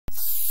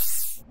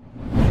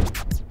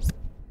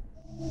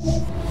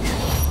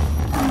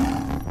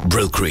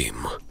Brill Cream.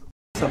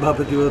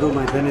 සභාපතිවරු මම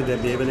හිතන්නේ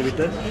දැන් මේ වෙන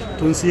විට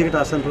 300කට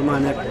ආසන්න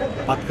ප්‍රමාණයක්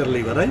පත්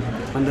කරලා ඉවරයි.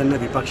 මම දන්නේ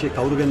විපක්ෂයේ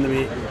කවුරු ගැන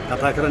මේ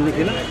කතා කරන්නේ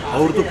කියලා.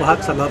 අවුරුදු 5ක්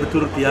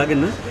සභාපතිවරු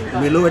තියාගෙන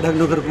මෙලෝ වැඩක්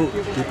නොකරපු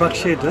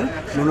විපක්ෂයට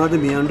මොනවද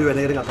මේ ආණ්ඩුව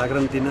වැඩ කරගෙන කතා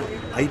කරන්න තියෙන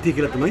අයිතිය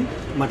කියලා තමයි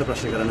මට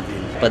ප්‍රශ්න කරන්න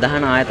තියෙන්නේ.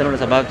 ප්‍රධාන ආයතන වල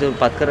සභාපතිවරු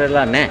පත්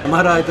කරලා නැහැ.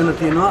 සමහර ආයතන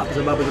තියෙනවා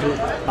සභාපතිවරු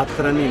පත්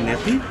කරන්නේ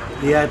නැති.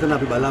 ඒ ආයතන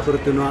අපි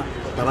බලාපොරොත්තු වෙනවා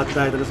තවත්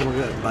ආයතන සමග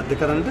බද්ධ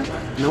කරන්නට.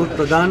 නමුත්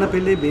ප්‍රධාන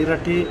පෙළේ මේ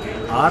රටේ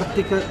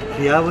ආර්ථික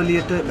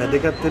ක්‍රියාවලියට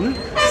වැදගත් වෙන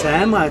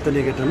සෑම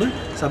ආයතනයකටම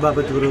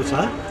සභාපතිවරු සහ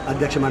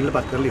අධ්‍යක්ෂ මණ්ඩල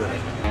පත් කරලා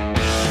ඉවරයි.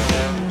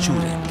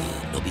 චූරයන්ගේ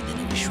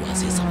නොබිඳෙන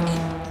විශ්වාසය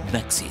සමගින්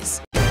වැක්සිස්